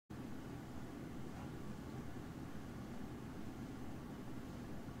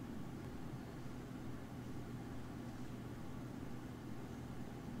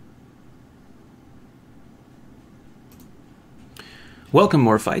Welcome,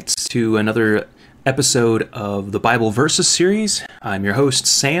 Morphites, to another episode of the Bible Versus series. I'm your host,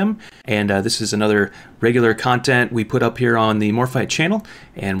 Sam, and this is another regular content we put up here on the Morphite channel,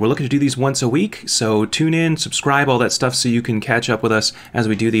 and we're looking to do these once a week, so tune in, subscribe, all that stuff so you can catch up with us as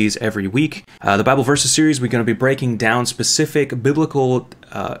we do these every week. The Bible Versus series, we're going to be breaking down specific biblical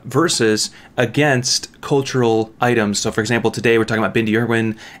verses against cultural items. So for example, today we're talking about Bindi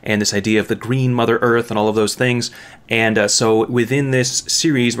Irwin and this idea of the green Mother Earth and all of those things. And so within this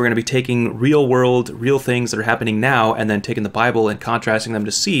series, we're going to be taking real world, real things that are happening now, and then taking the Bible and contrasting them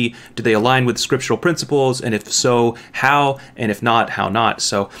to see, do they align with scriptural principles? And if so, how? And if not, how not?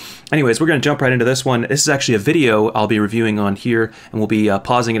 So anyways, we're going to jump right into this one. This is actually a video I'll be reviewing on here, and we'll be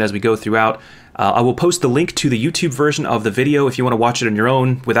pausing it as we go throughout. I will post the link to the YouTube version of the video if you want to watch it on your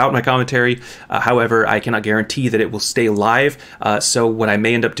own without my commentary. However, I cannot guarantee that it will stay live. So what I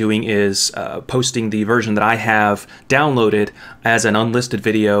may end up doing is posting the version that I have downloaded as an unlisted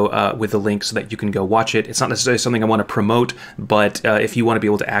video with the link so that you can go watch it. It's not necessarily something I want to promote, but if you want to be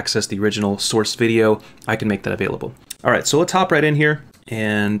able to access the original source video, I can make that available. All right, so let's hop right in here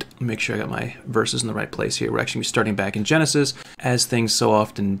and make sure I got my verses in the right place here. We're actually going to be starting back in Genesis, as things so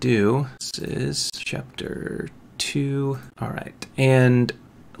often do. This is chapter 2. All right, and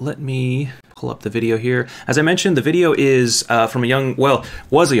let me pull up the video here. As I mentioned, the video is from a young, well,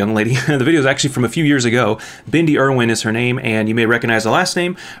 was a young lady. The video is actually from a few years ago. Bindi Irwin is her name, and you may recognize the last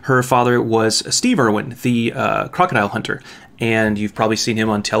name. Her father was Steve Irwin, the crocodile hunter. And you've probably seen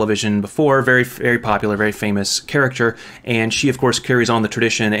him on television before, very, very popular, very famous character. And she, of course, carries on the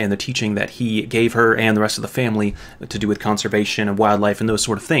tradition and the teaching that he gave her and the rest of the family to do with conservation and wildlife and those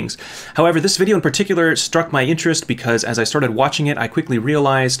sort of things. However, this video in particular struck my interest because as I started watching it, I quickly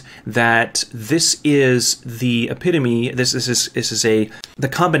realized that this is the epitome, this is the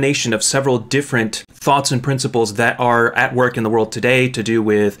combination of several different thoughts and principles that are at work in the world today, to do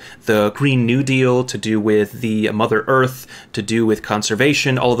with the Green New Deal, to do with the Mother Earth, to do with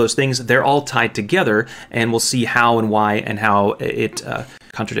conservation, all of those things. They're all tied together, and we'll see how and why and how it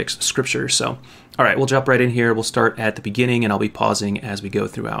contradicts Scripture. So, all right, we'll jump right in here. We'll start at the beginning, and I'll be pausing as we go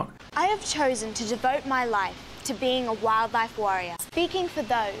throughout. I have chosen to devote my life to being a wildlife warrior, speaking for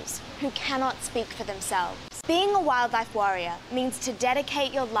those who cannot speak for themselves. Being a wildlife warrior means to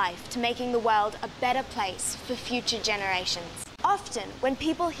dedicate your life to making the world a better place for future generations. Often, when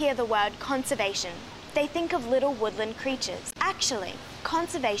people hear the word conservation, they think of little woodland creatures. Actually,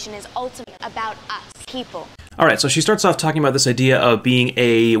 conservation is ultimately about us, people. All right, so she starts off talking about this idea of being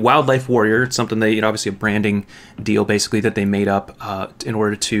a wildlife warrior. It's something that, obviously a branding deal, basically, that they made up in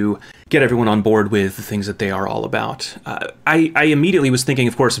order to get everyone on board with the things that they are all about. I immediately was thinking,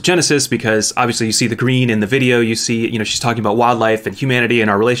 of course, of Genesis, because obviously you see the green in the video. You see, she's talking about wildlife and humanity and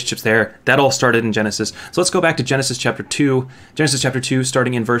our relationships there. That all started in Genesis. So let's go back to Genesis chapter 2. Genesis chapter 2,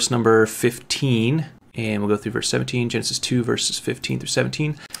 starting in verse number 15. And we'll go through verse 17, Genesis 2, verses 15 through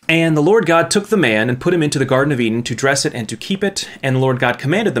 17. And the Lord God took the man and put him into the Garden of Eden to dress it and to keep it. And the Lord God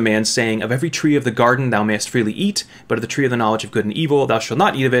commanded the man, saying, Of every tree of the garden thou mayest freely eat, but of the tree of the knowledge of good and evil thou shalt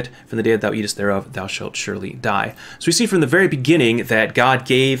not eat of it. From the day that thou eatest thereof thou shalt surely die. So we see from the very beginning that God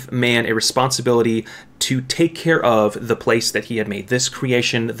gave man a responsibility to take care of the place that he had made, this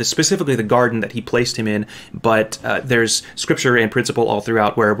creation, specifically the garden that he placed him in. But there's scripture and principle all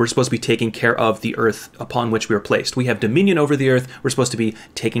throughout where we're supposed to be taking care of the earth upon which we are placed. We have dominion over the earth. We're supposed to be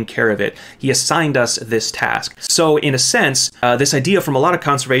taking care of it. He assigned us this task. So in a sense, this idea from a lot of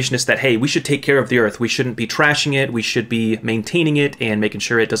conservationists that, hey, we should take care of the earth. We shouldn't be trashing it. We should be maintaining it and making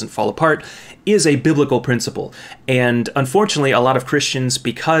sure it doesn't fall apart, is a biblical principle. And unfortunately, a lot of Christians,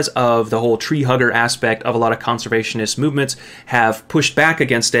 because of the whole tree hugger aspect of a lot of conservationist movements, have pushed back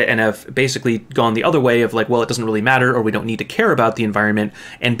against it and have basically gone the other way of like, well, it doesn't really matter, or we don't need to care about the environment.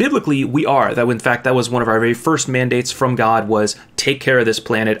 And biblically, we are. That, in fact, that was one of our very first mandates from God, was take care of this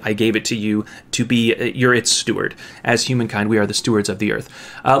planet. I gave it to you to be, you're its steward. As humankind, we are the stewards of the earth.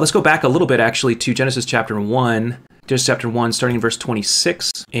 Let's go back a little bit, actually, to Genesis chapter 1. Genesis chapter 1, starting in verse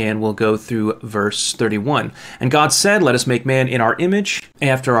 26, and we'll go through verse 31. And God said, Let us make man in our image,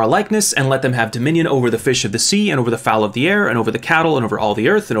 after our likeness, and let them have dominion over the fish of the sea, and over the fowl of the air, and over the cattle, and over all the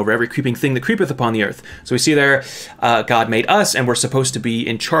earth, and over every creeping thing that creepeth upon the earth. So we see there, God made us, and we're supposed to be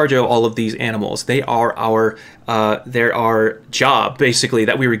in charge of all of these animals. They are our job, basically,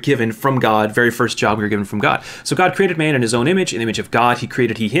 that we were given from God, very first job we were given from God. So God created man in his own image. In the image of God, he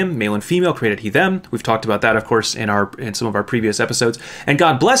created he him, male and female created he them. We've talked about that, of course, in in some of our previous episodes. And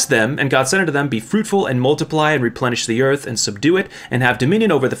God blessed them, and God said unto them, Be fruitful and multiply and replenish the earth and subdue it, and have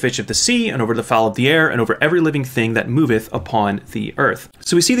dominion over the fish of the sea and over the fowl of the air and over every living thing that moveth upon the earth.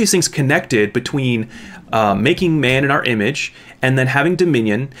 So we see these things connected between making man in our image and then having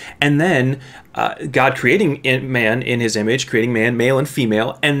dominion, and then God creating man in his image, creating man male and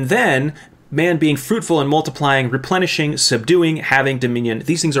female, and then man being fruitful and multiplying, replenishing, subduing, having dominion.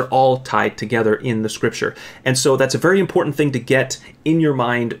 These things are all tied together in the scripture. And so that's a very important thing to get in your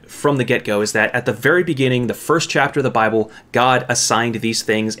mind from the get-go, is that at the very beginning, the first chapter of the Bible, God assigned these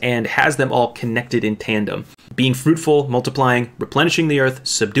things and has them all connected in tandem. Being fruitful, multiplying, replenishing the earth,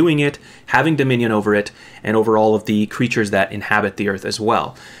 subduing it, having dominion over it, and over all of the creatures that inhabit the earth as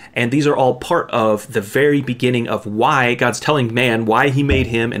well. And these are all part of the very beginning of why God's telling man why he made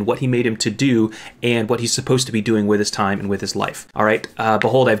him and what he made him to do and what he's supposed to be doing with his time and with his life. All right,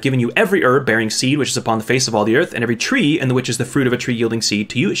 behold, I've given you every herb bearing seed which is upon the face of all the earth, and every tree in the which is the fruit of a tree yielding seed,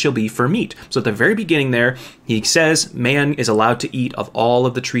 to you it shall be for meat. So at the very beginning there, he says man is allowed to eat of all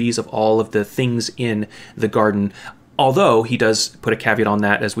of the trees, of all of the things in the garden. Although he does put a caveat on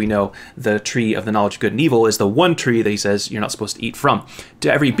that, as we know, the tree of the knowledge of good and evil is the one tree that he says you're not supposed to eat from.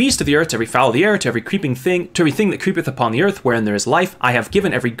 To every beast of the earth, to every fowl of the air, to every creeping thing, to everything that creepeth upon the earth, wherein there is life, I have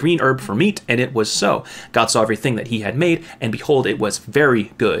given every green herb for meat, and it was so. God saw everything that he had made, and behold, it was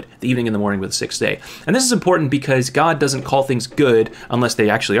very good. The evening and the morning were the sixth day. And this is important because God doesn't call things good unless they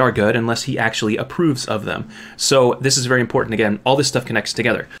actually are good, unless he actually approves of them. So this is very important. Again, all this stuff connects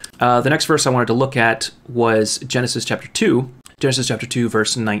together. The next verse I wanted to look at was Genesis chapter 2. Genesis chapter 2,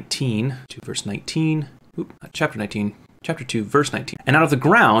 verse 19. Chapter 2, verse 19. And out of the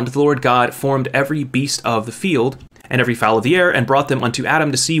ground the Lord God formed every beast of the field, and every fowl of the air, and brought them unto Adam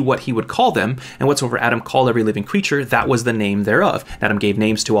to see what he would call them. And whatsoever Adam called every living creature, that was the name thereof. And Adam gave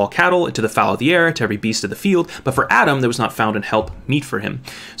names to all cattle, and to the fowl of the air, to every beast of the field. But for Adam there was not found an help meet for him.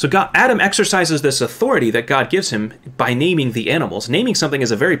 So Adam exercises this authority that God gives him by naming the animals. Naming something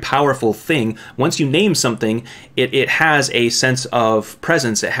is a very powerful thing. Once you name something, it has a sense of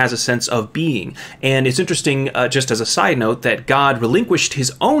presence. It has a sense of being. And it's interesting, just as a side note, that God relinquished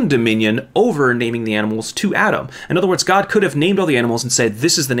his own dominion over naming the animals to Adam. In other words, God could have named all the animals and said,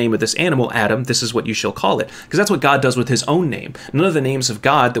 this is the name of this animal, Adam, this is what you shall call it. Because that's what God does with his own name. None of the names of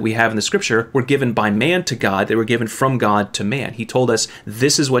God that we have in the scripture were given by man to God. They were given from God to man. He told us,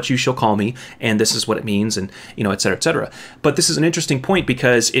 this is what you shall call me, and this is what it means, and, et cetera, et cetera. But this is an interesting point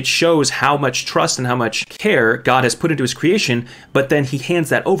because it shows how much trust and how much care God has put into his creation, but then he hands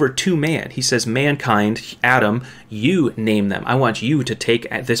that over to man. He says, mankind, Adam, you name them. I want you to take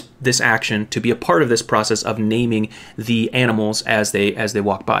this action to be a part of this process of naming the animals as they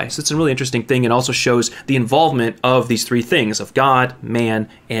walk by. So it's a really interesting thing, and also shows the involvement of these three things, of God, man,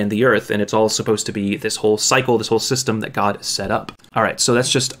 and the earth. And it's all supposed to be this whole cycle, this whole system that God set up. All right, so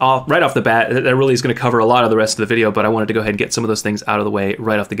that's just right off the bat. That really is going to cover a lot of the rest of the video, but I wanted to go ahead and get some of those things out of the way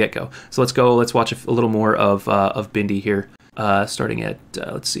right off the get-go. So let's watch a little more of Bindi here. Starting at,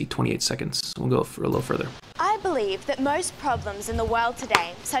 28 seconds. We'll go for a little further. I believe that most problems in the world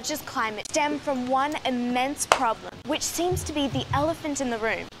today, such as climate, stem from one immense problem, which seems to be the elephant in the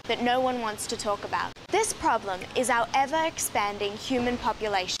room that no one wants to talk about. This problem is our ever-expanding human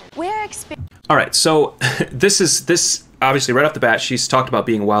population. All right, so this obviously right off the bat, she's talked about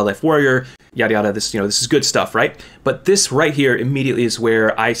being a wildlife warrior, yada yada. This is good stuff, right? But this right here immediately is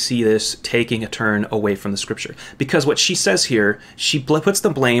where I see this taking a turn away from the scripture, because what she says here, she puts the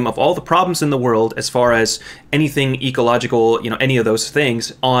blame of all the problems in the world as far as anything ecological, any of those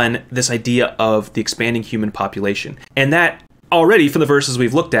things, on this idea of the expanding human population, and that already, from the verses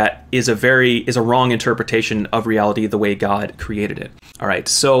we've looked at, is a wrong interpretation of reality the way God created it. All right,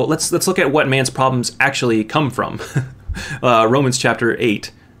 so let's look at what man's problems actually come from. Romans chapter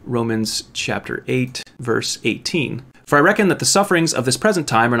 8, verse 18. For I reckon that the sufferings of this present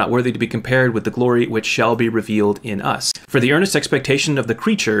time are not worthy to be compared with the glory which shall be revealed in us. For the earnest expectation of the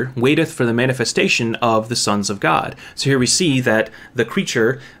creature waiteth for the manifestation of the sons of God. So here we see that the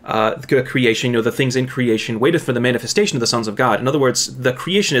creature, the creation, the things in creation, waiteth for the manifestation of the sons of God. In other words, the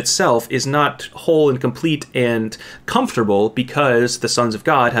creation itself is not whole and complete and comfortable because the sons of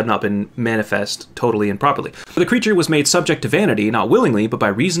God have not been manifest totally and properly. For the creature was made subject to vanity, not willingly, but by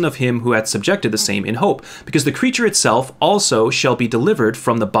reason of him who hath subjected the same in hope. Because the creature itself also shall be delivered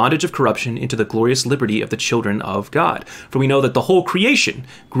from the bondage of corruption into the glorious liberty of the children of God. For we know that the whole creation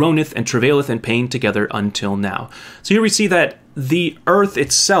groaneth and travaileth in pain together until now. So here we see that the earth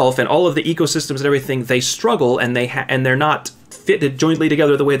itself and all of the ecosystems and everything, they struggle, and they're not fitted jointly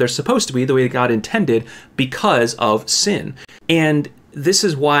together the way they're supposed to be, the way God intended, because of sin. And this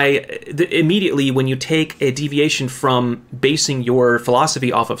is why immediately when you take a deviation from basing your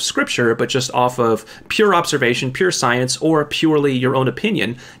philosophy off of scripture, but just off of pure observation, pure science, or purely your own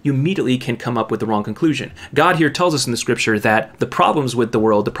opinion, you immediately can come up with the wrong conclusion. God here tells us in the scripture that the problems with the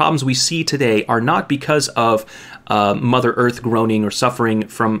world, the problems we see today, are not because of Mother Earth groaning or suffering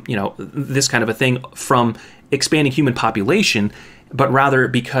from, this kind of a thing, from expanding human population, but rather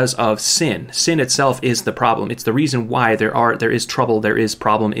because of sin. Sin itself is the problem. It's the reason why there is trouble, there is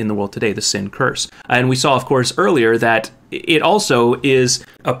problem in the world today, the sin curse. And we saw, of course, earlier that it also is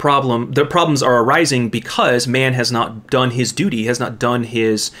a problem. The problems are arising because man has not done his duty, has not done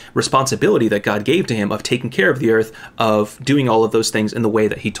his responsibility that God gave to him of taking care of the earth, of doing all of those things in the way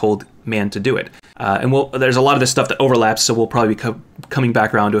that he told man to do it. And there's a lot of this stuff that overlaps, so we'll probably be coming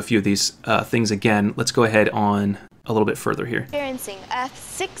back around to a few of these things again. Let's go ahead on a little bit further here. Experiencing Earth's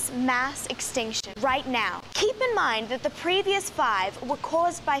sixth mass extinction right now. Keep in mind that the previous 5 were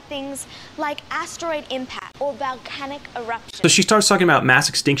caused by things like asteroid impact or volcanic eruption. So she starts talking about mass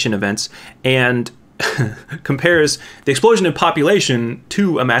extinction events and compares the explosion in population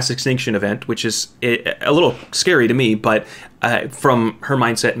to a mass extinction event, which is a little scary to me, but from her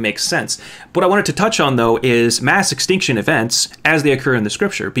mindset makes sense. What I wanted to touch on, though, is mass extinction events as they occur in the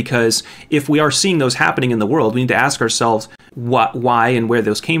scripture, because if we are seeing those happening in the world, we need to ask ourselves why and where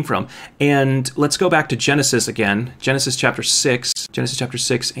those came from. And let's go back to Genesis again, Genesis chapter 6,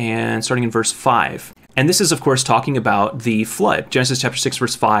 and starting in verse 5. And this is, of course, talking about the flood. Genesis chapter 6,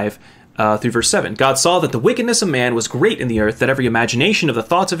 verse 5, through verse 7. God saw that the wickedness of man was great in the earth, that every imagination of the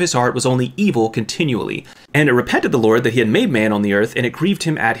thoughts of his heart was only evil continually. And it repented the Lord that he had made man on the earth, and it grieved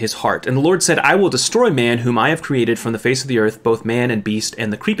him at his heart. And the Lord said, I will destroy man whom I have created from the face of the earth, both man and beast,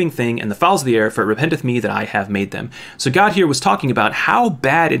 and the creeping thing, and the fowls of the air, for it repenteth me that I have made them. So God here was talking about how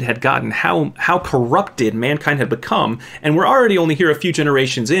bad it had gotten, how corrupted mankind had become, and we're already only here a few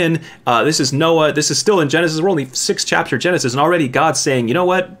generations in. This is Noah, this is still in Genesis, we're only 6 chapter Genesis, and already God's saying, you know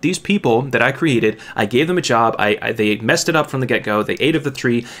what, these people that I created, I gave them a job, they messed it up from the get-go, they ate of the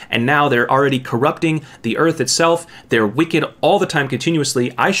tree, and now they're already corrupting the earth itself, they're wicked all the time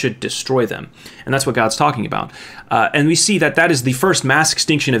continuously, I should destroy them. And that's what God's talking about. And we see that is the first mass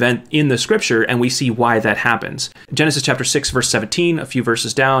extinction event in the scripture, and we see why that happens. Genesis chapter 6, verse 17, a few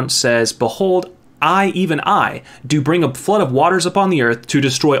verses down, says, Behold, I, even I, do bring a flood of waters upon the earth to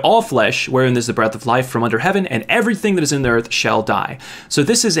destroy all flesh, wherein is the breath of life from under heaven, and everything that is in the earth shall die. So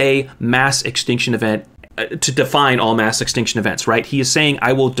this is a mass extinction event to define all mass extinction events, right? He is saying,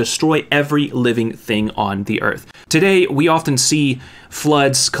 I will destroy every living thing on the earth. Today, we often see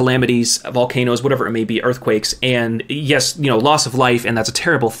floods, calamities, volcanoes, whatever it may be, earthquakes, and yes, loss of life, and that's a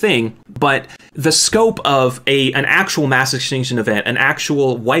terrible thing, but the scope of an actual mass extinction event, an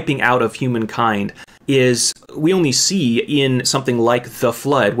actual wiping out of humankind, is we only see in something like the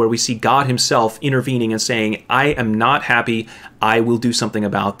flood, where we see God himself intervening and saying, I am not happy, I will do something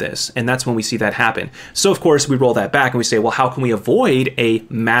about this. And that's when we see that happen. So, of course, we roll that back and we say, well, how can we avoid a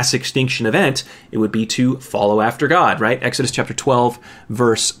mass extinction event? It would be to follow after God, right? Exodus chapter 12,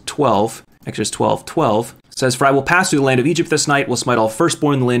 verse 12. Exodus 12:12 says, For I will pass through the land of Egypt this night, will smite all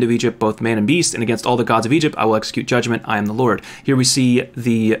firstborn in the land of Egypt, both man and beast, and against all the gods of Egypt I will execute judgment, I am the Lord. Here we see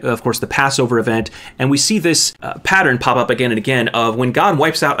of course, the Passover event, and we see this pattern pop up again and again of when God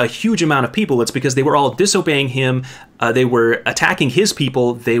wipes out a huge amount of people, it's because they were all disobeying him, they were attacking his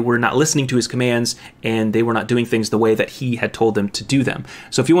people, they were not listening to his commands, and they were not doing things the way that he had told them to do them.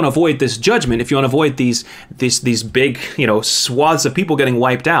 So if you want to avoid this judgment, if you want to avoid these big, swaths of people getting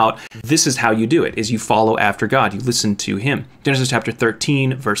wiped out, this is how you do it, is you follow after God, you listen to him. Genesis chapter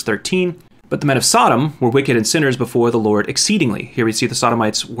 13, verse 13. But the men of Sodom were wicked and sinners before the Lord exceedingly. Here we see the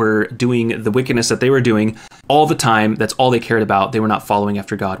Sodomites were doing the wickedness that they were doing all the time. That's all they cared about. They were not following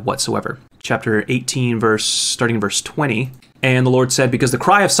after God whatsoever. Chapter 18, starting in verse 20. And the Lord said, Because the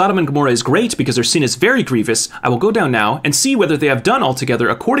cry of Sodom and Gomorrah is great, because their sin is very grievous, I will go down now and see whether they have done altogether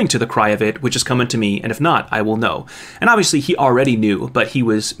according to the cry of it, which has come unto me, and if not, I will know. And obviously he already knew, but he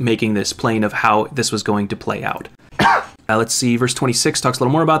was making this plain of how this was going to play out. Let's see, verse 26 talks a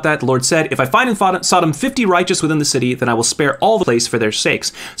little more about that. The Lord said, If I find in Sodom 50 righteous within the city, then I will spare all the place for their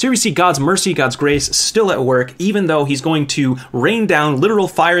sakes. So here we see God's mercy, God's grace still at work, even though he's going to rain down literal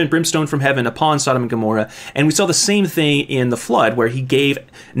fire and brimstone from heaven upon Sodom and Gomorrah. And we saw the same thing in the flood, where he gave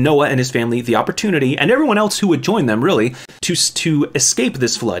Noah and his family the opportunity, and everyone else who would join them, really, to escape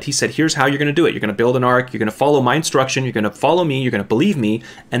this flood. He said, here's how you're going to do it. You're going to build an ark, you're going to follow my instruction, you're going to follow me, you're going to believe me,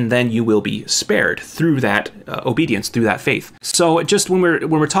 and then you will be spared through that obedience, through that faith. So just when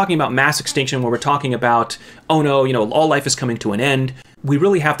we're talking about mass extinction, when we're talking about, oh no, all life is coming to an end, we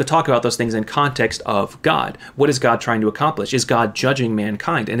really have to talk about those things in context of God. What is God trying to accomplish? Is God judging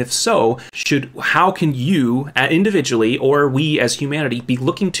mankind? And if so, how can you individually, or we as humanity, be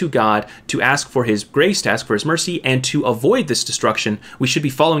looking to God to ask for his grace, to ask for his mercy, and to avoid this destruction? We should be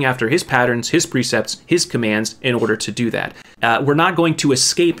following after his patterns, his precepts, his commands in order to do that. We're not going to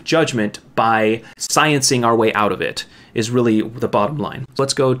escape judgment by sciencing our way out of it, is really the bottom line. So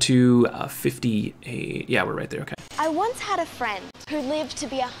let's go to 58. Yeah, we're right there. Okay. I once had a friend who lived to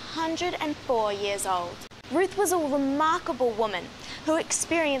be 104 years old. Ruth was a remarkable woman who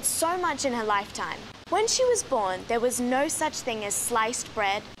experienced so much in her lifetime. When she was born, there was no such thing as sliced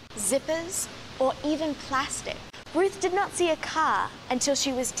bread, zippers, or even plastic. Ruth did not see a car until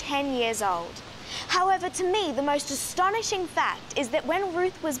she was 10 years old. However, to me, the most astonishing fact is that when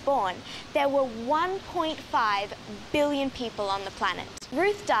Ruth was born, there were 1.5 billion people on the planet.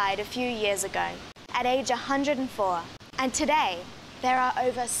 Ruth died a few years ago, at age 104, and today there are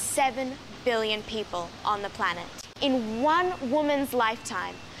over 7 billion people on the planet. In one woman's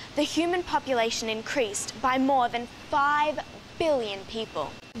lifetime, the human population increased by more than 5 billion people.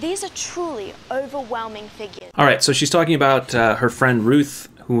 These are truly overwhelming figures. All right, so she's talking about her friend Ruth,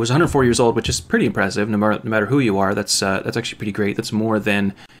 who was 104 years old, which is pretty impressive. No matter who you are, that's actually pretty great. That's more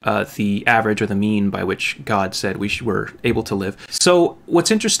than the average or the mean by which God said we were able to live. So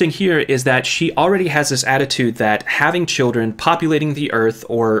what's interesting here is that she already has this attitude that having children, populating the earth,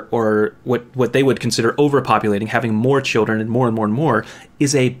 or what they would consider overpopulating, having more children and more and more and more,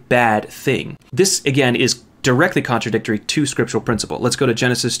 is a bad thing. This, again, is directly contradictory to scriptural principle. Let's go to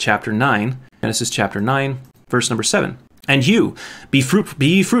Genesis chapter 9. Genesis chapter 9, verse number 7. And you, be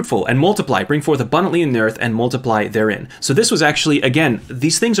fruitful and multiply, bring forth abundantly in the earth and multiply therein. So this was actually, again,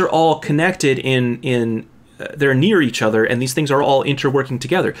 these things are all connected they're near each other, and these things are all interworking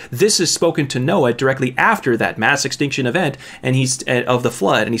together. This is spoken to Noah directly after that mass extinction event, and he's of the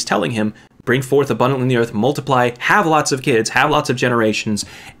flood, and he's telling him, bring forth abundantly in the earth, multiply, have lots of kids, have lots of generations,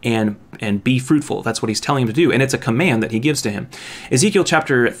 and be fruitful. That's what he's telling him to do, and it's a command that he gives to him. Ezekiel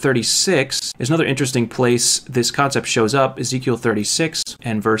chapter 36 is another interesting place this concept shows up. Ezekiel 36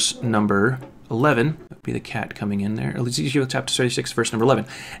 and verse number 11. That'd be the cat coming in there. Ezekiel chapter 36, verse number 11.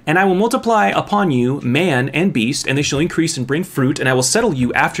 And I will multiply upon you man and beast, and they shall increase and bring fruit, and I will settle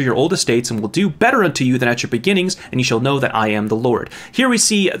you after your old estates, and will do better unto you than at your beginnings, and you shall know that I am the Lord. Here we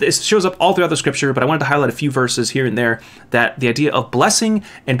see, this shows up all throughout the scripture, but I wanted to highlight a few verses here and there, that the idea of blessing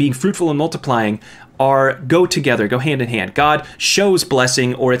and being fruitful and multiplying go together, go hand in hand. God shows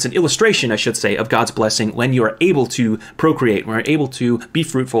blessing, or it's an illustration, I should say, of God's blessing when you are able to procreate, when you're able to be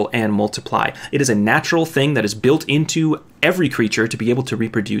fruitful and multiply. It is a natural thing that is built into every creature to be able to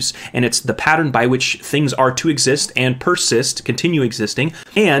reproduce, and it's the pattern by which things are to exist and persist, continue existing,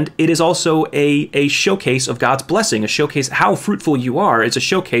 and it is also a showcase of God's blessing, a showcase how fruitful you are. It's a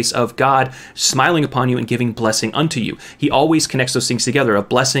showcase of God smiling upon you and giving blessing unto you. He always connects those things together. A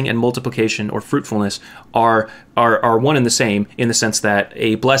blessing and multiplication or fruitfulness are one and the same, in the sense that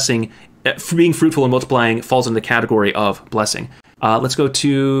a blessing, being fruitful and multiplying, falls in the category of blessing. Let's go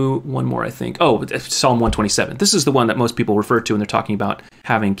to one more, I think. Oh, Psalm 127. This is the one that most people refer to when they're talking about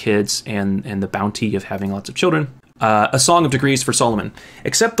having kids and the bounty of having lots of children. A song of degrees for Solomon.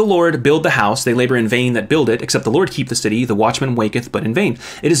 Except the Lord build the house, they labor in vain that build it. Except the Lord keep the city, the watchman waketh, but in vain.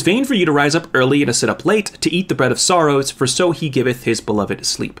 It is vain for you to rise up early and to sit up late, to eat the bread of sorrows, for so he giveth his beloved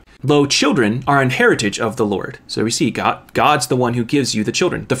sleep. Lo, children are an heritage of the Lord. So we see God's the one who gives you the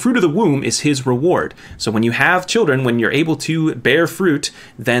children. The fruit of the womb is his reward. So when you have children, when you're able to bear fruit,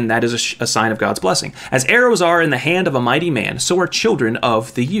 then that is a sign of God's blessing. As arrows are in the hand of a mighty man, so are children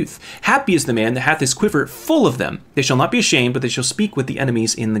of the youth. Happy is the man that hath his quiver full of them. They shall not be ashamed, but they shall speak with the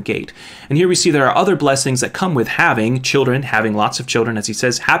enemies in the gate. And here we see there are other blessings that come with having children, having lots of children. As he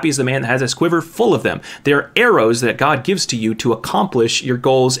says, happy is the man that has his quiver full of them. They are arrows that God gives to you to accomplish your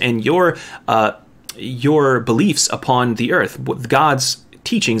goals and your beliefs upon the earth, God's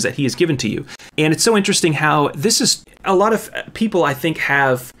teachings that he has given to you. And it's so interesting how this is, a lot of people, I think,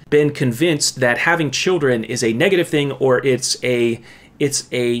 have been convinced that having children is a negative thing, or it's a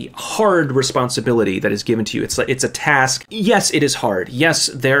hard responsibility that is given to you. It's a task. Yes, it is hard. Yes,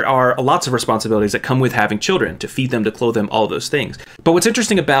 there are lots of responsibilities that come with having children, to feed them, to clothe them, all those things. But what's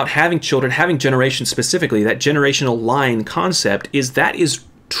interesting about having children, having generations specifically, that generational line concept, is that is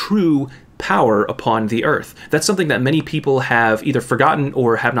true power upon the earth. That's something that many people have either forgotten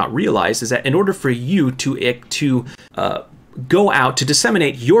or have not realized, is that in order for you to go out to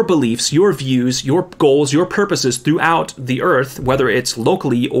disseminate your beliefs, your views, your goals, your purposes throughout the earth, whether it's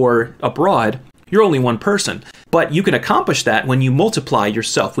locally or abroad, you're only one person. But you can accomplish that when you multiply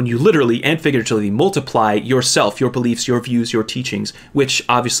yourself, when you literally and figuratively multiply yourself, your beliefs, your views, your teachings, which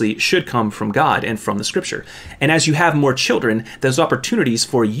obviously should come from God and from the scripture. And as you have more children, there's opportunities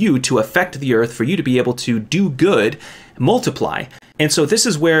for you to affect the earth, for you to be able to do good, multiply. And so this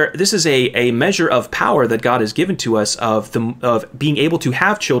is a measure of power that God has given to us of being able to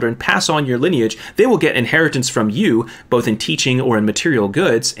have children, pass on your lineage. They will get inheritance from you, both in teaching or in material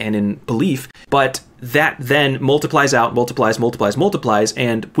goods and in belief. But that then multiplies out, multiplies,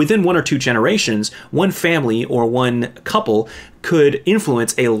 and within 1 or 2 generations, one family or one couple could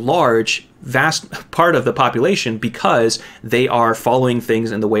influence a large, vast part of the population because they are following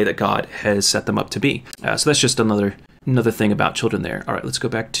things in the way that God has set them up to be. So that's just another thing about children there. All right, let's go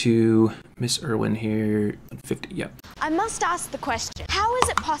back to Miss Irwin here. 50, yeah. I must ask the question, how is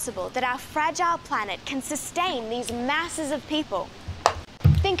it possible that our fragile planet can sustain these masses of people?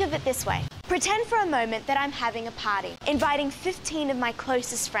 Think of it this way. Pretend for a moment that I'm having a party, inviting 15 of my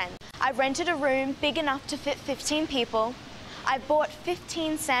closest friends. I rented a room big enough to fit 15 people. I bought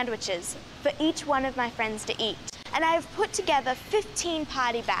 15 sandwiches for each one of my friends to eat. And I have put together 15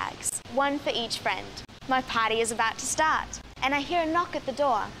 party bags, one for each friend. My party is about to start, and I hear a knock at the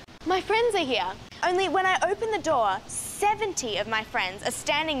door. My friends are here. Only when I open the door, 70 of my friends are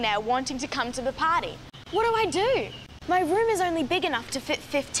standing there wanting to come to the party. What do I do? My room is only big enough to fit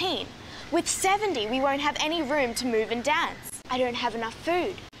 15. With 70, we won't have any room to move and dance. I don't have enough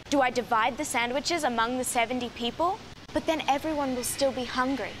food. Do I divide the sandwiches among the 70 people? But then everyone will still be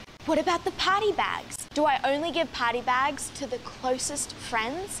hungry. What about the party bags? Do I only give party bags to the closest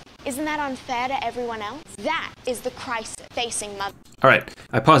friends? Isn't that unfair to everyone else? That is the crisis facing mother. All right,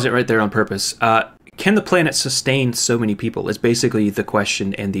 I paused it right there on purpose. Can the planet sustain so many people is basically the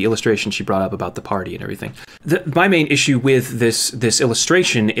question, and the illustration she brought up about the party and everything. My main issue with this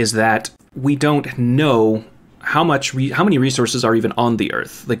illustration is that we don't know how many resources are even on the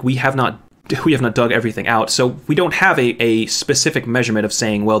Earth. Like, we have not dug everything out, so we don't have a specific measurement of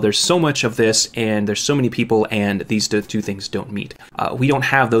saying, well, there's so much of this and there's so many people and these two things don't meet. We don't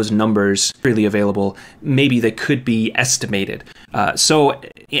have those numbers freely available. Maybe they could be estimated. So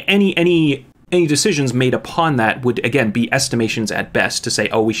any decisions made upon that would, again, be estimations at best to say,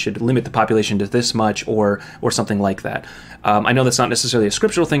 oh, we should limit the population to this much or something like that. I know that's not necessarily a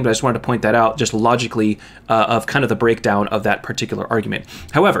scriptural thing, but I just wanted to point that out just logically of kind of the breakdown of that particular argument.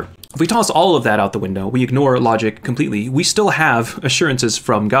 However, if we toss all of that out the window, we ignore logic completely, we still have assurances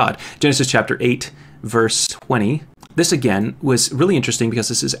from God. Genesis chapter 8, verse 20. This, again, was really interesting because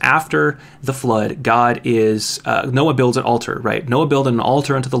this is after the flood. Noah builds an altar, right? Noah built an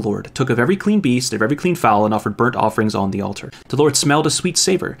altar unto the Lord, took of every clean beast, of every clean fowl, and offered burnt offerings on the altar. The Lord smelled a sweet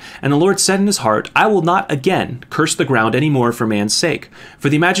savor. And the Lord said in his heart, I will not again curse the ground any more for man's sake. For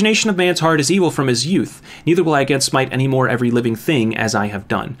the imagination of man's heart is evil from his youth. Neither will I again smite any more every living thing as I have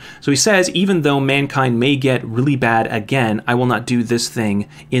done. So he says, even though mankind may get really bad again, I will not do this thing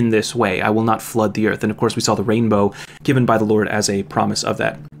in this way. I will not flood the earth. And of course, we saw the rainbow given by the Lord as a promise of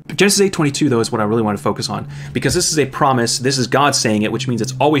that. Genesis 8:22, though, is what I really want to focus on, because this is a promise. This is God saying it, which means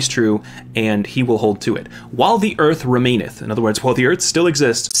it's always true, and he will hold to it. While the earth remaineth, in other words, while the earth still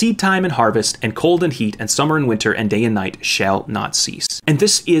exists, seed time and harvest, and cold and heat, and summer and winter, and day and night shall not cease. And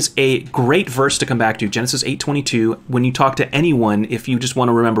this is a great verse to come back to, Genesis 8:22. When you talk to anyone, if you just want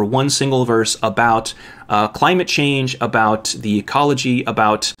to remember one single verse about climate change, about the ecology,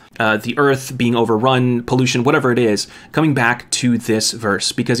 about the earth being overrun, pollution, whatever it is, coming back to this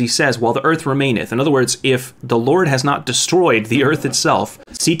verse, because he says, while the earth remaineth. In other words, if the Lord has not destroyed the earth itself,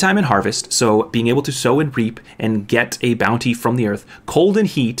 seed time and harvest, so being able to sow and reap and get a bounty from the earth, cold and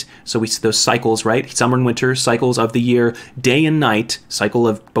heat, so we see those cycles, right? Summer and winter, cycles of the year, day and night, cycle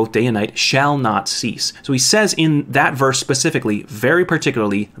of both day and night, shall not cease. So he says in that verse specifically, very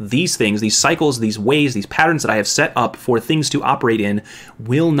particularly, these things, these cycles, these ways, these patterns that I have set up for things to operate in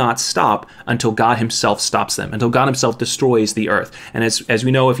will not stop until God himself stops them, until God himself destroys the earth. And as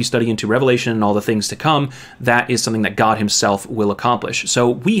we know, if you study into Revelation and all the things to come, that is something that God himself will accomplish. So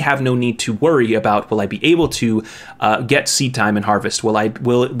we have no need to worry about, will I be able to get seed time and harvest? Will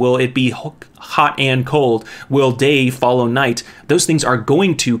it be hot and cold? Will day follow night? Those things are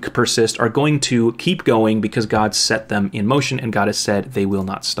going to persist, are going to keep going because God set them in motion and God has said they will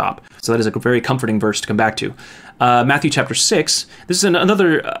not stop. So that is a very comforting verse to come back to. Matthew chapter 6, this is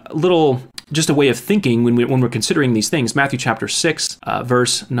another little, just a way of thinking when we're considering these things. Matthew chapter 6,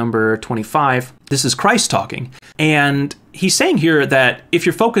 verse number 25. This is Christ talking. And he's saying here that if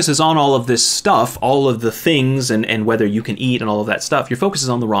your focus is on all of this stuff, all of the things and whether you can eat and all of that stuff, your focus is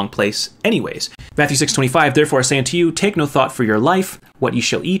on the wrong place anyways. Matthew 6:25, therefore I say unto you, take no thought for your life, what ye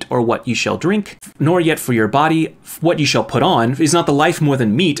shall eat or what ye shall drink, nor yet for your body, what ye shall put on. Is not the life more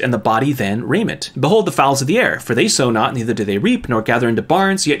than meat, and the body than raiment? Behold the fowls of the air, for they sow not, neither do they reap, nor gather into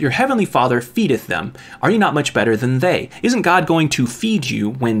barns, yet your heavenly Father feedeth them. Are ye not much better than they? Isn't God going to feed you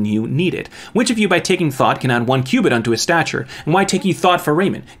when you need it? Which of you by taking thought can add 1 cubit unto his stature? And why take ye thought for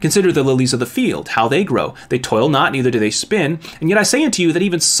raiment? Consider the lilies of the field, how they grow. They toil not, neither do they spin. And yet I say unto you that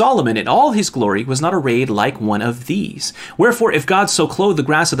even Solomon in all his glory was not arrayed like one of these. Wherefore, if God so clothe the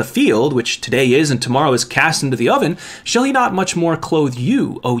grass of the field, which today is and tomorrow is cast into the oven, shall he not much more clothe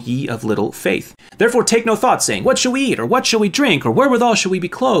you, O ye of little faith? Therefore take no thought, saying, what shall we eat, or what shall we drink, or wherewithal shall we be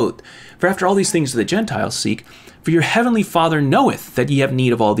clothed? For after all these things do the Gentiles seek. For your heavenly Father knoweth that ye have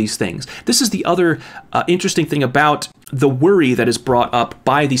need of all these things. This is the other interesting thing about the worry that is brought up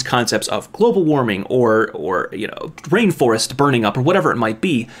by these concepts of global warming or rainforest burning up or whatever it might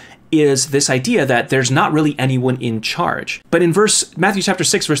be, is this idea that there's not really anyone in charge. But in Matthew chapter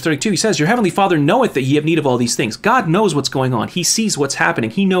 6, verse 32, he says, your heavenly Father knoweth that ye have need of all these things. God knows what's going on. He sees what's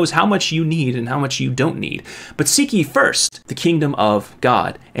happening. He knows how much you need and how much you don't need. But seek ye first the kingdom of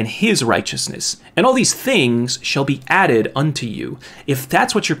God and his righteousness, and all these things shall be added unto you. If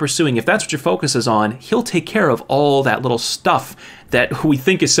that's what you're pursuing, if that's what your focus is on, he'll take care of all that little stuff that we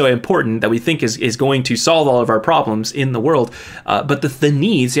think is so important, that we think is going to solve all of our problems in the world. But the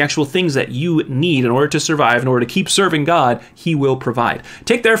needs, the actual things that you need in order to survive, in order to keep serving God, he will provide.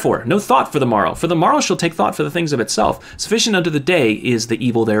 Take therefore no thought for the morrow shall take thought for the things of itself. Sufficient unto the day is the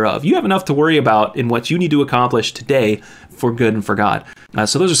evil thereof. You have enough to worry about in what you need to accomplish today for good and for God.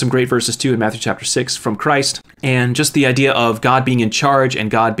 So those are some great verses too in Matthew chapter 6 from Christ. And just the idea of God being in charge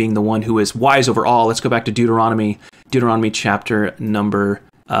and God being the one who is wise over all. Let's go back to Deuteronomy chapter number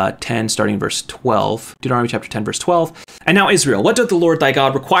 10, starting in verse 12. Deuteronomy chapter 10, verse 12. And now, Israel, what doth the Lord thy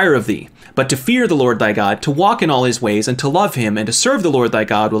God require of thee? But to fear the Lord thy God, to walk in all his ways, and to love him, and to serve the Lord thy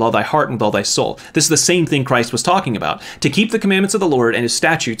God with all thy heart and with all thy soul. This is the same thing Christ was talking about. To keep the commandments of the Lord and his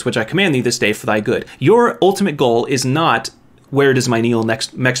statutes, which I command thee this day for thy good. Your ultimate goal is not, where does my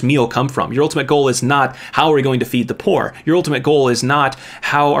next meal come from? Your ultimate goal is not, how are we going to feed the poor? Your ultimate goal is not,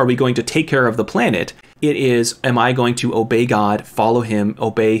 how are we going to take care of the planet? It is, am I going to obey God, follow him,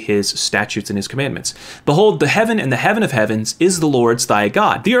 obey his statutes and his commandments? Behold, the heaven and the heaven of heavens is the Lord's thy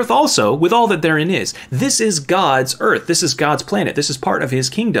God. The earth also, with all that therein is. This is God's earth. This is God's planet. This is part of his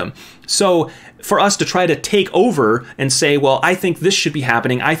kingdom. So for us to try to take over and say, well, I think this should be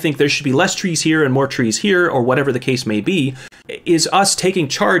happening, I think there should be less trees here and more trees here, or whatever the case may be, is us taking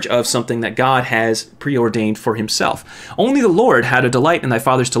charge of something that God has preordained for himself. Only the Lord had a delight in thy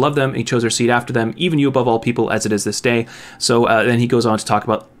fathers to love them, and he chose their seed after them, even you above all people, as it is this day. So then he goes on to talk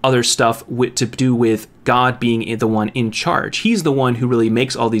about other stuff to do with God being the one in charge. He's the one who really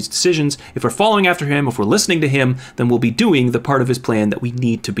makes all these decisions. If we're following after him, if we're listening to him, then we'll be doing the part of his plan that we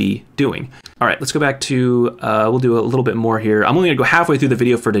need to be doing. All right, let's go back to, we'll do a little bit more here. I'm only gonna go halfway through the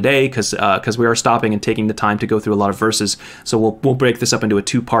video for today because we are stopping and taking the time to go through a lot of verses. So we'll break this up into a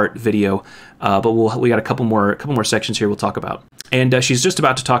 2-part video, but we got a couple more sections here we'll talk about. And she's just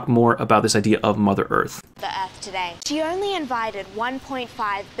about to talk more about this idea of Mother Earth. The Earth today. She only invited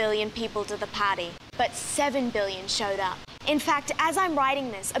 1.5 billion people to the party, but 7 billion showed up. In fact, as I'm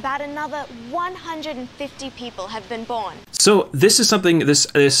writing this, about another 150 people have been born. So this is something,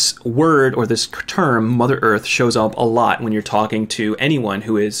 this word or this term, Mother Earth, shows up a lot when you're talking to anyone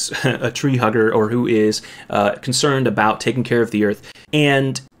who is a tree hugger or who is concerned about taking care of the earth.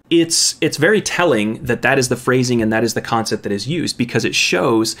 And it's very telling that that is the phrasing and that is the concept that is used, because it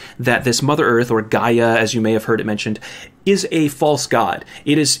shows that this Mother Earth, or Gaia, as you may have heard it mentioned, is a false god.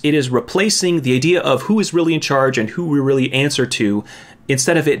 It is replacing the idea of who is really in charge and who we really answer to.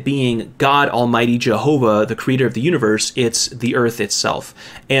 Instead of it being God Almighty Jehovah, the creator of the universe, it's the earth itself.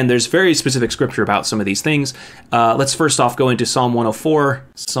 And there's very specific scripture about some of these things. Let's first off go into Psalm 104.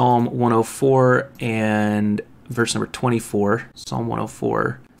 Psalm 104 and verse number 24. Psalm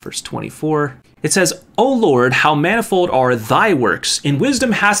 104. Verse 24, it says, O Lord, how manifold are thy works! In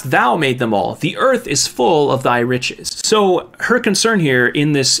wisdom hast thou made them all. The earth is full of thy riches. So her concern here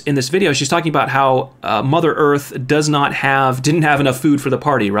in this video, she's talking about how Mother Earth didn't have enough food for the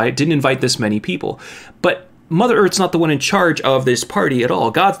party, right? Didn't invite this many people. But Mother Earth's not the one in charge of this party at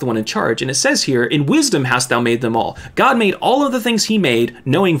all. God's the one in charge. And it says here, in wisdom hast thou made them all. God made all of the things he made,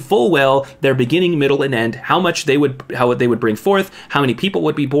 knowing full well their beginning, middle, and end, how they would bring forth, how many people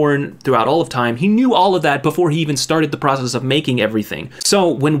would be born throughout all of time. He knew all of that before he even started the process of making everything. So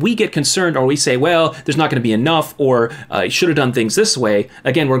when we get concerned or we say, well, there's not going to be enough, or should have done things this way,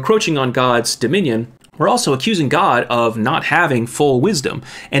 again, we're encroaching on God's dominion. We're also accusing God of not having full wisdom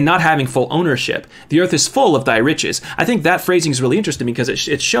and not having full ownership. The earth is full of thy riches. I think that phrasing is really interesting because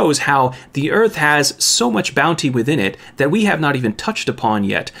it shows how the earth has so much bounty within it that we have not even touched upon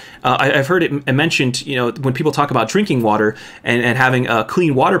yet. I've heard it mentioned, when people talk about drinking water and having a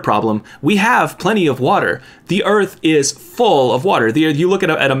clean water problem, we have plenty of water. The earth is full of water. You look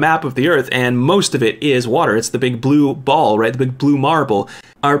at a map of the earth and most of it is water. It's the big blue ball, right? The big blue marble.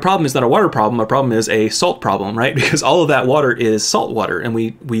 Our problem is not a water problem. Our problem is a salt problem, right? Because all of that water is salt water, and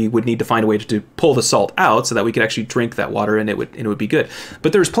we would need to find a way to pull the salt out so that we could actually drink that water, and it would be good.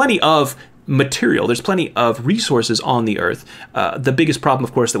 But there's plenty of material. There's plenty of resources on the earth. The biggest problem,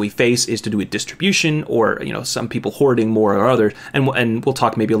 of course, that we face is to do with distribution, or some people hoarding more or other, and we'll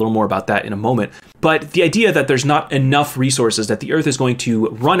talk maybe a little more about that in a moment. But the idea that there's not enough resources, that the earth is going to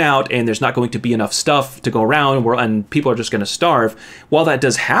run out and there's not going to be enough stuff to go around, and people are just going to starve, while that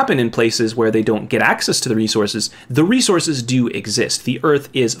does happen in places where they don't get access to the resources do exist. The earth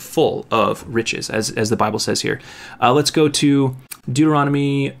is full of riches, as the Bible says here. Let's go to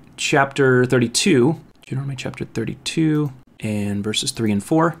Deuteronomy chapter 32. Deuteronomy chapter 32 and verses 3 and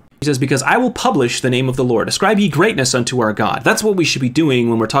 4. He says, because I will publish the name of the Lord. Ascribe ye greatness unto our God. That's what we should be doing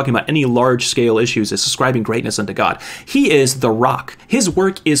when we're talking about any large-scale issues, is ascribing greatness unto God. He is the rock. His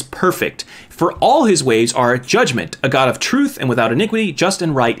work is perfect. For all his ways are judgment. A God of truth and without iniquity, just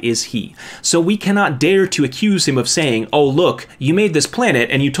and right is he. So we cannot dare to accuse him of saying, oh, look, you made this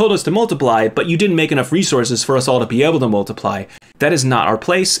planet and you told us to multiply, but you didn't make enough resources for us all to be able to multiply. That is not our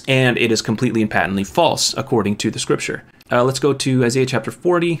place, and it is completely and patently false, according to the scripture. Let's go to Isaiah chapter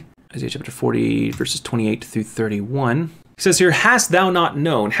 40. Isaiah chapter 40, verses 28 through 31. He says here, hast thou not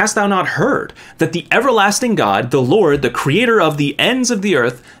known, hast thou not heard, that the everlasting God, the Lord, the creator of the ends of the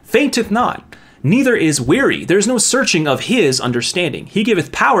earth, fainteth not, neither is weary. There is no searching of his understanding. He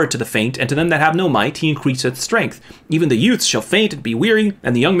giveth power to the faint, and to them that have no might he increaseth strength. Even the youths shall faint and be weary,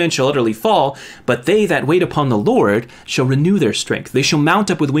 and the young men shall utterly fall. But they that wait upon the Lord shall renew their strength. They shall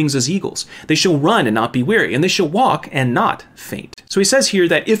mount up with wings as eagles. They shall run and not be weary, and they shall walk and not faint. So he says here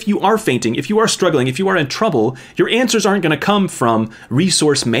that if you are fainting, if you are struggling, if you are in trouble, your answers aren't going to come from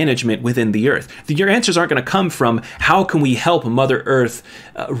resource management within the earth. Your answers aren't going to come from how can we help Mother Earth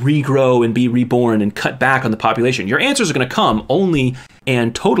regrow and be reborn and cut back on the population. Your answers are going to come only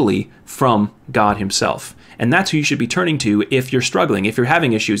and totally from God himself. And that's who you should be turning to if you're struggling, if you're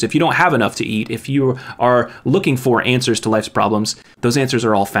having issues, if you don't have enough to eat, if you are looking for answers to life's problems. Those answers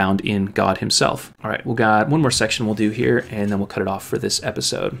are all found in God himself. All right, we've got one more section we'll do here, and then we'll cut it off for this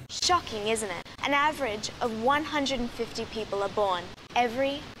episode. Shocking, isn't it? An average of 150 people are born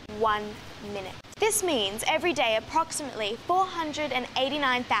every 1 minute. This means every day approximately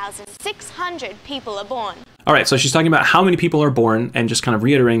 489,600 people are born. All right, so she's talking about how many people are born and just kind of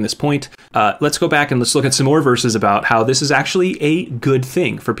reiterating this point. Let's go back and let's look at some more verses about how this is actually a good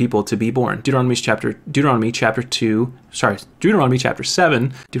thing for people to be born. Deuteronomy chapter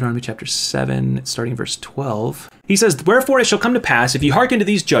 7, starting verse 12. He says, wherefore it shall come to pass, if ye hearken to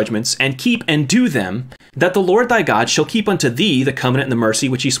these judgments, and keep and do them, that the Lord thy God shall keep unto thee the covenant and the mercy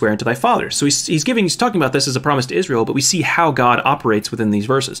which he sware unto thy fathers. So he's talking about this as a promise to Israel, but we see how God operates within these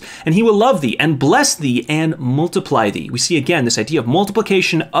verses. And he will love thee, and bless thee, and multiply thee. We see again, this idea of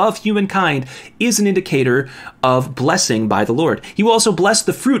multiplication of humankind is an indicator of blessing by the Lord. He will also bless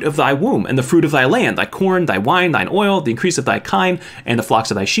the fruit of thy womb, and the fruit of thy land, thy corn, thy wine, thine oil, the increase of thy kine, and the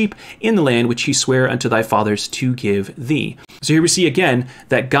flocks of thy sheep, in the land which he sware unto thy fathers to give thee. So here we see again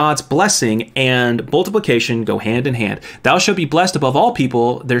that God's blessing and multiplication go hand in hand. Thou shalt be blessed above all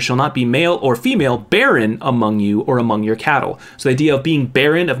people. There shall not be male or female barren among you or among your cattle. So the idea of being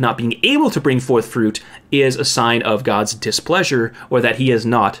barren, of not being able to bring forth fruit, is a sign of God's displeasure, or that he has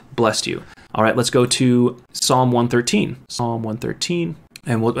not blessed you. All right, let's go to Psalm 113. Psalm 113.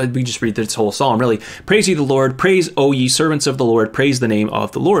 And we just read this whole psalm, really. Praise ye the Lord. Praise, O ye servants of the Lord. Praise the name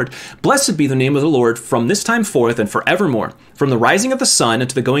of the Lord. Blessed be the name of the Lord from this time forth and forevermore. From the rising of the sun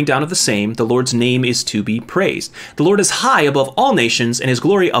unto the going down of the same, the Lord's name is to be praised. The Lord is high above all nations, and his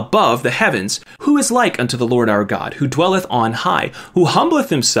glory above the heavens. Who is like unto the Lord our God, who dwelleth on high, who humbleth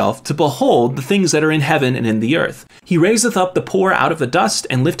himself to behold the things that are in heaven and in the earth? He raiseth up the poor out of the dust,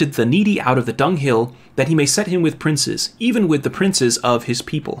 and lifted the needy out of the dunghill, that he may set him with princes, even with the princes of his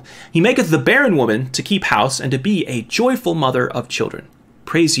people. He maketh the barren woman to keep house, and to be a joyful mother of children.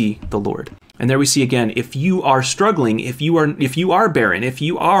 Praise ye the Lord. And there we see again, if you are struggling, if you are barren, if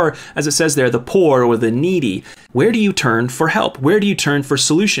you are, as it says there, the poor or the needy, where do you turn for help? Where do you turn for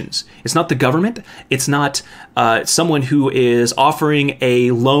solutions? It's not the government. It's not someone who is offering a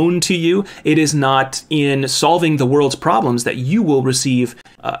loan to you. It is not in solving the world's problems that you will receive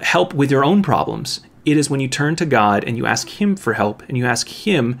help with your own problems. It is when you turn to God and you ask him for help and you ask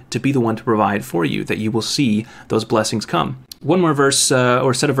him to be the one to provide for you that you will see those blessings come. One more verse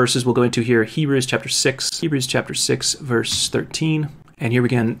or set of verses we'll go into here, Hebrews chapter 6, verse 13. And here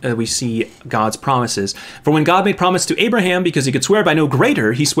again, we see God's promises. For when God made promise to Abraham, because he could swear by no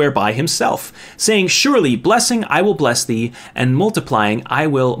greater, he sware by himself, saying, surely blessing I will bless thee, and multiplying I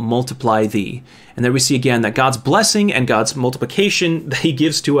will multiply thee. And there we see again that God's blessing and God's multiplication that he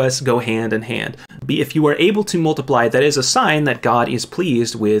gives to us go hand in hand. If you are able to multiply, that is a sign that God is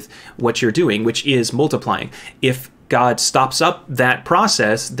pleased with what you're doing, which is multiplying. If God stops up that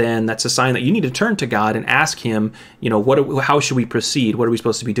process, then that's a sign that you need to turn to God and ask him, how should we proceed? What are we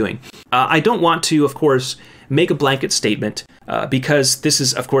supposed to be doing? I don't want to, of course, make a blanket statement because this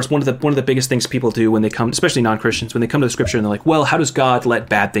is, of course, one of the biggest things people do when they come, especially non-Christians, when they come to the scripture and they're like, well, how does God let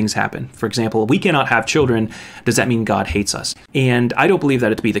bad things happen? For example, we cannot have children. Does that mean God hates us? And I don't believe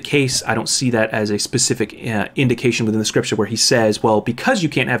that to be the case. I don't see that as a specific indication within the scripture where he says, well, because you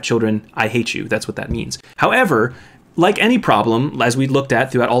can't have children, I hate you. That's what that means. However, like any problem, as we looked at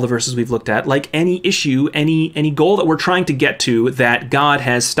throughout all the verses we've looked at, like any issue, any goal that we're trying to get to that God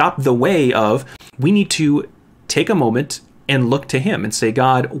has stopped the way of, we need to take a moment and look to him and say,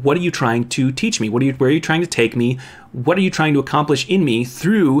 God, what are you trying to teach me? Where are you trying to take me? What are you trying to accomplish in me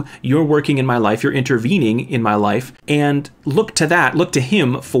through your working in my life, your intervening in my life? And look to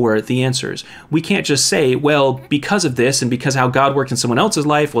him for the answers. We can't just say, well, because of this and because how God worked in someone else's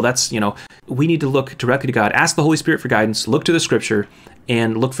life, well, that's, we need to look directly to God, ask the Holy Spirit for guidance, look to the scripture,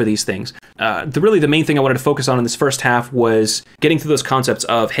 and look for these things. The main thing I wanted to focus on in this first half was getting through those concepts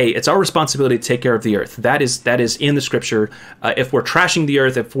of, hey, it's our responsibility to take care of the earth. That is in the scripture. If we're trashing the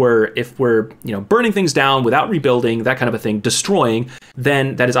earth, if we're burning things down without rebuilding, that kind of a thing, destroying,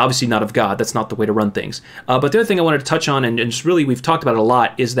 then that is obviously not of God. That's not the way to run things. But the other thing I wanted to touch on, and just really we've talked about it a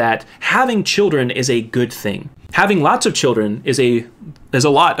lot, is that having children is a good thing. Having lots of children is a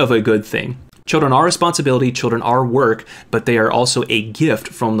lot of a good thing. Children are responsibility, children are work, but they are also a gift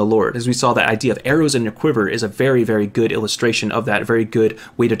from the Lord. As we saw, that idea of arrows in a quiver is a very, very good illustration of that, a very good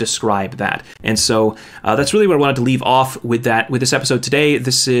way to describe that. And so that's really what I wanted to leave off with this episode today.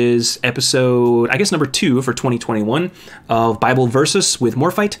 This is episode, I guess, number 2 for 2021 of Bible Versus with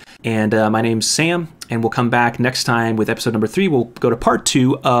Morphite. And my name's Sam. And we'll come back next time with episode number 3. We'll go to part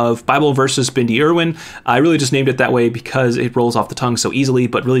 2 of Bible versus Bindi Irwin. I really just named it that way because it rolls off the tongue so easily,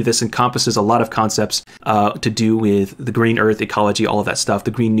 but really this encompasses a lot of concepts to do with the green earth, ecology, all of that stuff,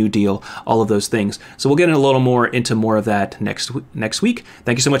 the Green New Deal, all of those things. So we'll get in a little more into more of that next week.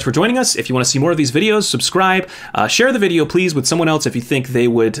 Thank you so much for joining us. If you want to see more of these videos, subscribe. Share the video, please, with someone else if you think they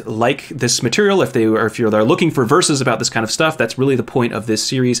would like this material, if you're looking for verses about this kind of stuff. That's really the point of this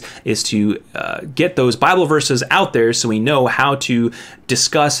series, is to get those Bible verses out there so we know how to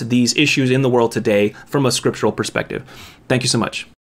discuss these issues in the world today from a scriptural perspective. Thank you so much.